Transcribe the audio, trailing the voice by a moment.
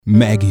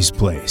Maggie's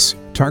Place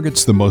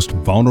targets the most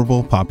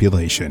vulnerable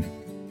population,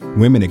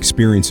 women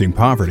experiencing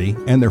poverty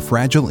and their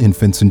fragile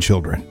infants and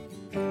children.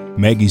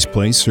 Maggie's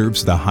Place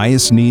serves the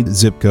highest need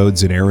zip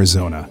codes in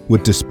Arizona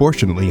with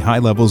disproportionately high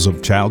levels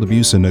of child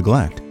abuse and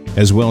neglect,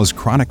 as well as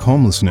chronic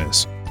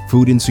homelessness,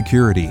 food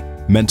insecurity,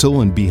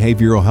 mental and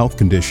behavioral health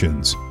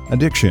conditions,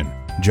 addiction,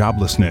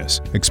 joblessness,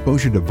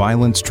 exposure to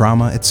violence,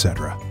 trauma,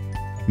 etc.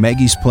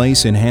 Maggie's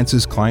Place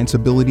enhances clients'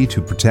 ability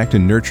to protect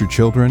and nurture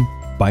children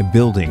by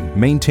building,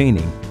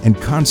 maintaining, and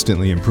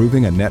constantly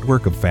improving a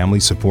network of family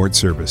support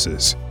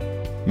services.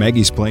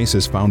 Maggie's Place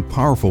has found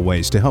powerful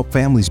ways to help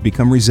families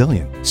become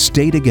resilient,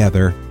 stay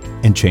together,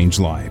 and change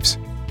lives.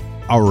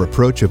 Our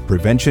approach of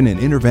prevention and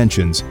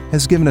interventions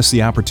has given us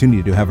the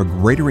opportunity to have a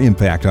greater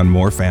impact on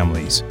more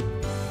families.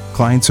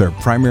 Clients are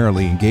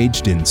primarily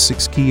engaged in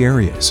 6 key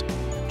areas: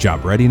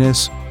 job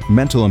readiness,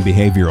 mental and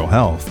behavioral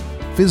health,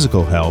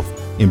 physical health,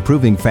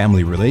 improving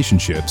family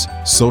relationships,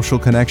 social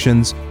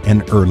connections,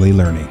 and early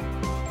learning.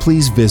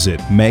 Please visit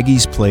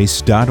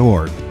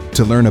maggiesplace.org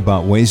to learn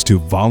about ways to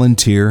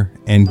volunteer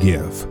and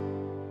give.